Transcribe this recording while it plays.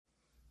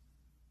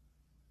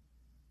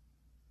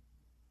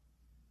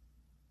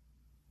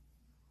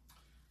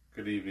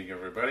Good evening,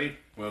 everybody.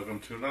 Welcome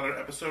to another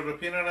episode of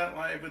Piano Night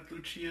Live with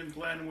Lucia and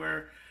Glenn,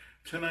 where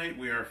tonight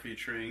we are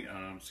featuring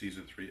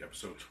Season 3,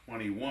 Episode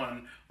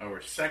 21,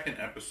 our second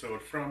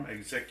episode from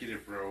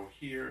Executive Row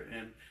here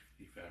in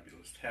the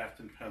fabulous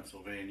Tafton,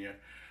 Pennsylvania.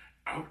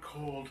 Out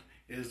cold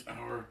is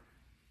our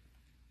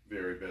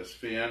very best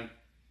fan,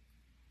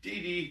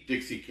 Dee Dee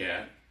Dixie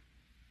Cat,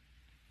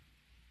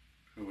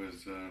 who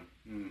has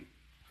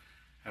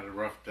had a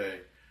rough day.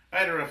 I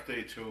had a rough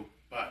day too,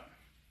 but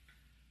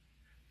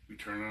we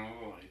turn on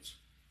all the lights,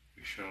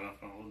 we shut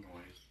off all the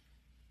noise,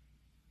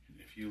 and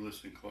if you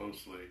listen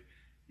closely,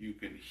 you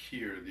can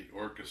hear the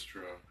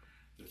orchestra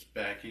that's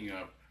backing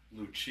up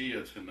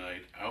Lucia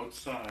tonight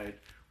outside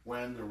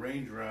when the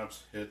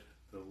raindrops hit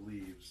the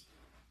leaves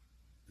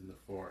in the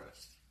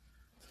forest.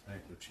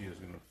 Tonight, Lucia's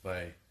going to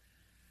play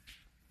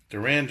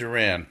Duran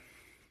Duran,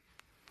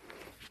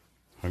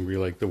 Hungry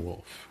Like the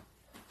Wolf.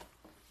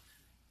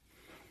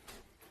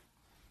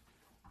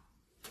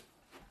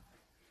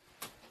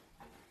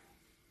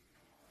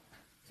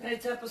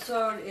 Tonight's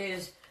episode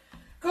is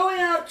going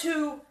out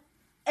to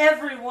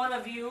every one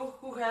of you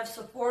who have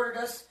supported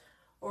us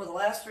over the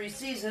last 3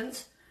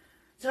 seasons.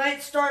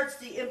 Tonight starts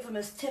the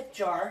infamous tip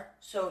jar.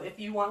 So if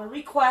you want to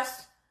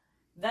request,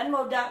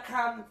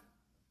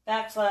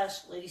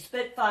 Venmo.com/Lady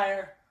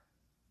Spitfire.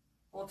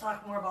 We'll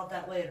talk more about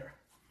that later.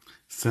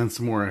 Send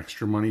some more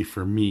extra money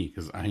for me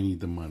because I need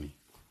the money.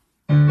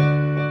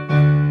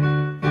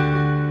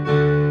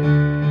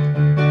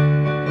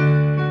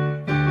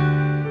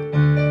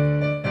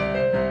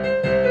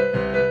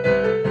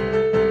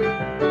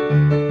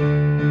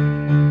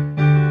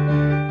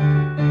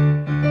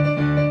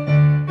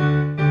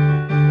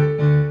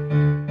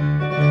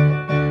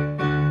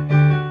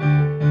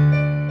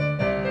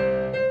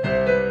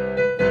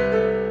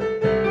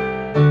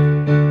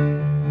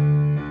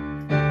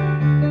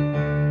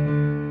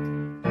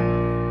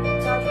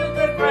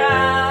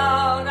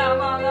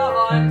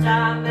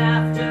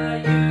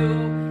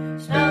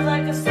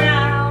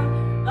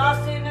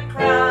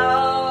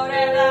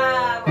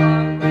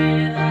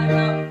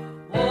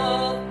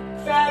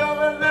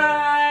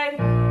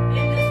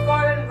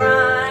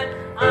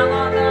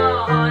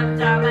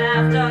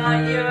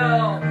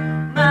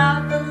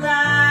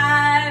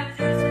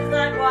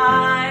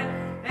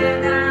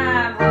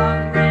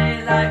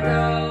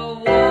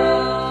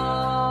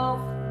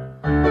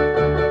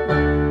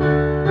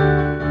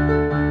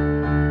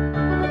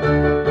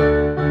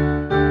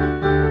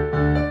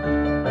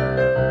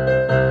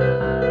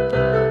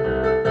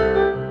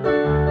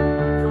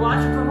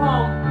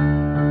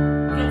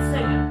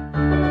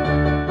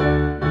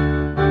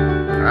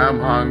 I'm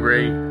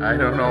hungry. I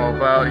don't know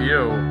about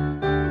you.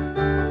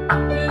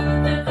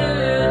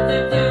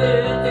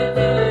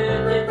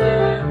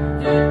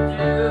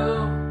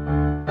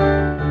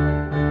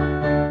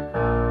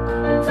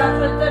 In touch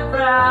with the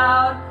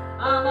crowd,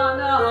 I'm on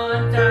the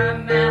hunt,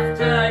 I'm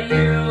after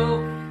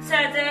you.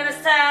 Sensing a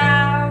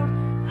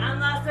sound, I'm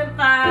lost and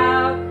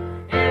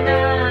found, and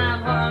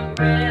I'm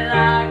hungry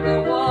like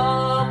a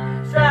wolf.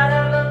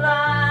 Straddle the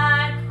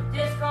line,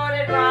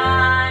 discordant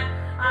rhyme,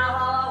 I'll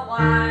hollow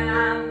wine,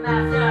 I'm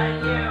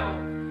after you.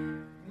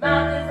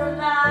 Mouth is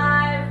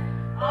alive,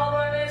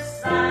 over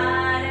this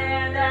side,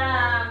 and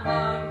I'm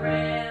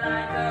hungry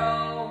like a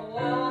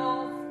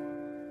wolf.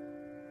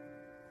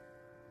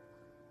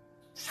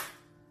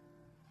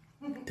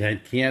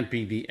 That can't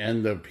be the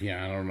end of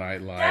Piano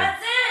Night Live.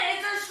 That's it!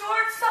 It's a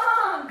short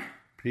song!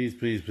 Please,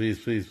 please, please,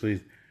 please,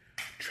 please.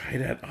 Try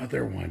that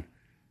other one.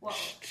 Whoa.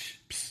 Shh, shh,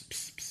 psst,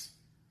 psst, psst.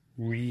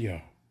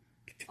 Rio.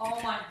 Oh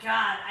my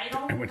god, I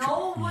don't know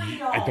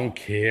Rio. I don't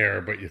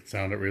care, but it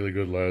sounded really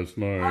good last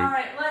night.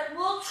 Alright,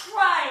 we'll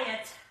try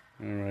it.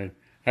 All right.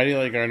 How do you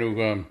like our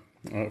new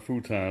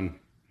futon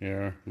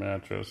here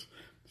mattress?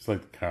 It's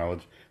like the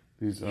college.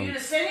 These You gonna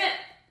sing it?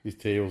 these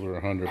tables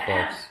are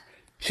 $100.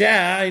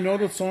 Yeah, I know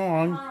the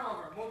song. Come on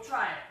over, we'll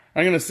try it.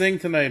 I'm gonna sing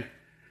tonight.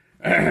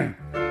 Wait. Go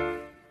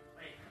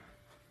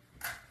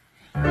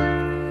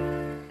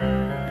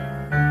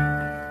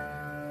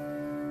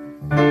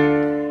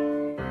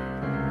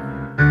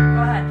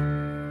ahead.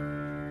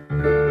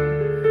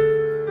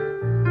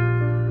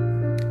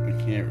 I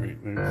can't read.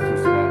 It's too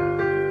small.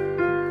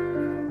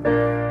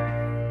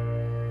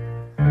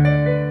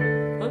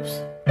 Oops.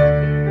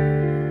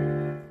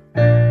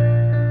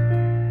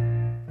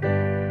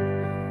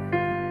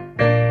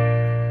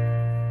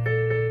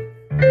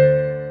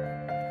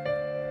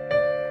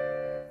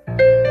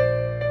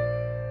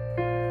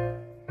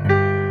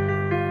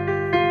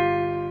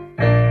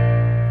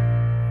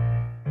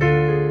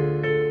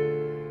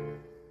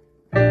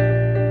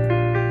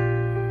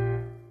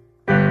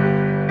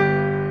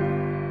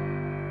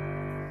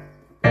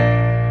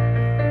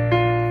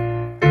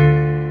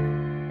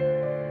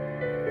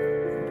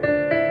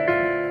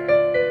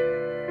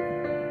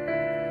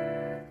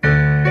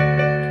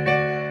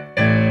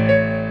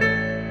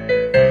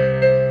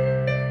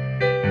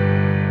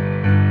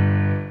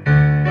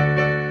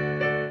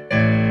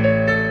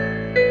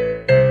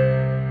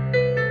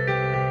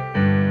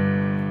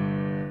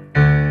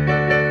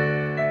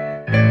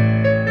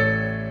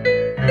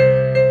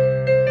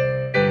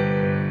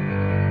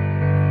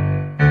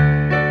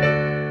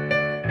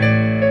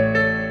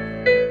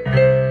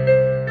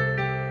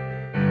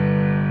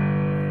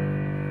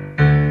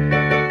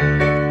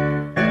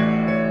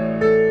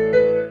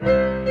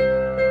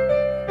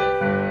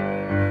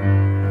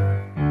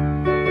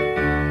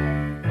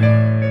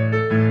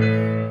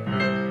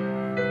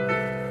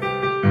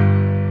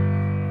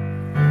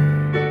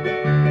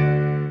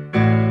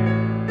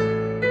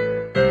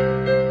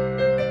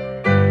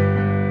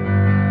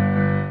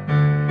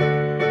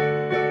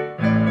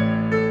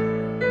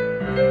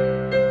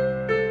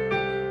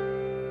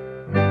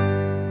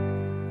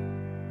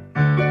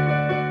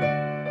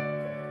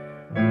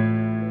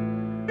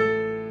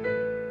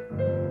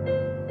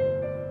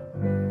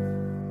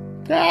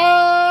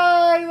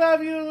 I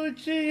love you,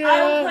 Lucia.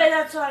 I will play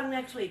that song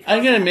next week.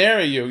 I'm going to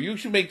marry you. You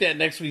should make that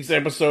next week's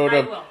episode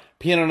of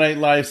Piano Night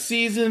Live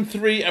Season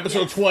 3,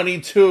 Episode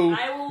 22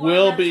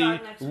 will be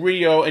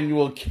Rio, and you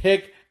will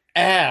kick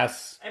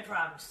ass. I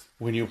promise.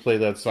 When you play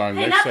that song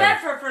hey, next not time.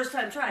 bad for a first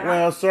time try.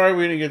 Well, sorry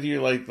we didn't get to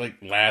you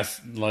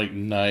last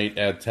night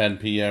at 10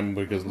 p.m.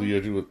 because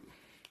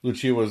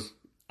Lucia was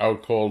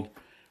out cold.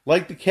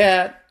 Like the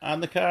cat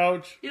on the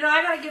couch. You know,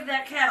 I gotta give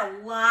that cat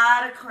a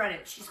lot of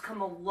credit. She's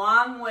come a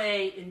long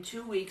way in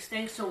 2 weeks,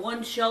 thanks to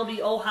one Shelby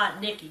Hot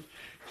Nikki.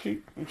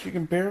 She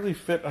can barely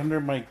fit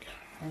under my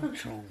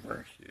couch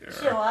over here. Is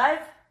she alive?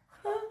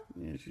 Huh?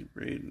 Yeah, she's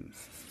breathing.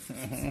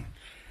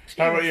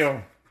 How about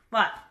you?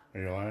 What? Are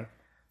you alive?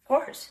 Of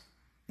course.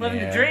 Living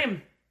the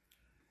dream.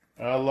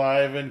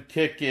 Alive and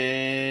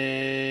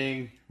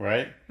kicking.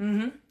 Right?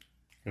 Mm-hmm.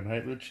 Good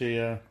night,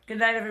 Lucia. Good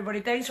night, everybody.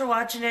 Thanks for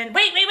watching. And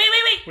wait.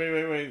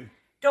 Wait.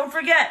 Don't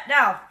forget.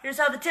 Now, here's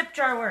how the tip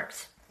jar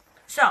works.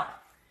 So,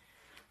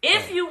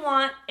 if you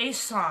want a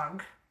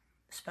song,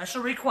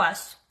 special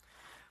request,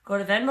 go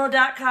to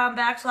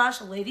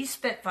venmo.com/Lady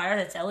Spitfire.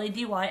 That's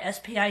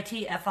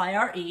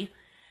LadySpitfire.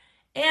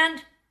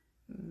 And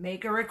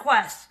make a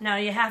request. Now,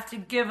 you have to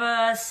give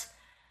us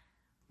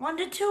 1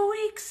 to 2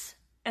 weeks,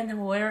 and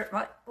then we'll air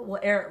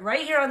it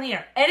right here on the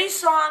air. Any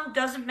song,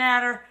 doesn't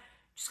matter.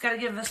 Just got to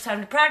give us time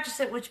to practice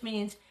it, which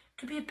means it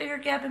could be a bigger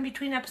gap in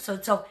between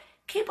episodes. So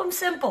keep them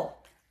simple.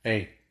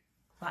 Hey.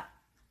 What?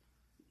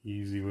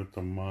 Easy with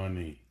the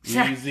money.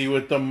 Easy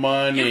with the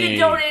money. You can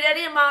donate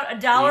any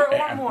amount,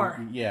 $1 or more.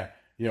 Yeah.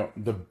 You know,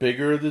 the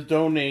bigger the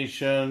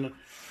donation,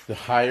 the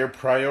higher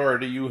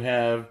priority you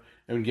have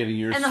in getting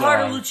your and song the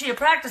harder Lucia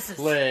practices.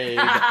 Played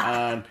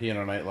on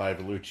Piano Night Live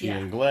with Lucia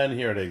and Glenn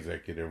here at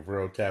Executive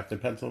Road,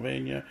 Tafton,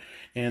 Pennsylvania.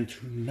 And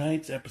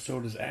tonight's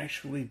episode is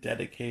actually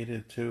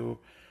dedicated to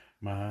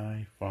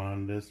my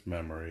fondest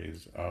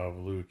memories of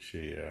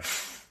Lucia.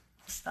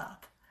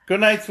 Stop. Good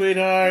night,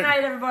 sweetheart. Good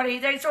night, everybody.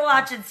 Thanks for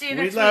watching. See you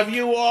next week. We love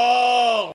you all.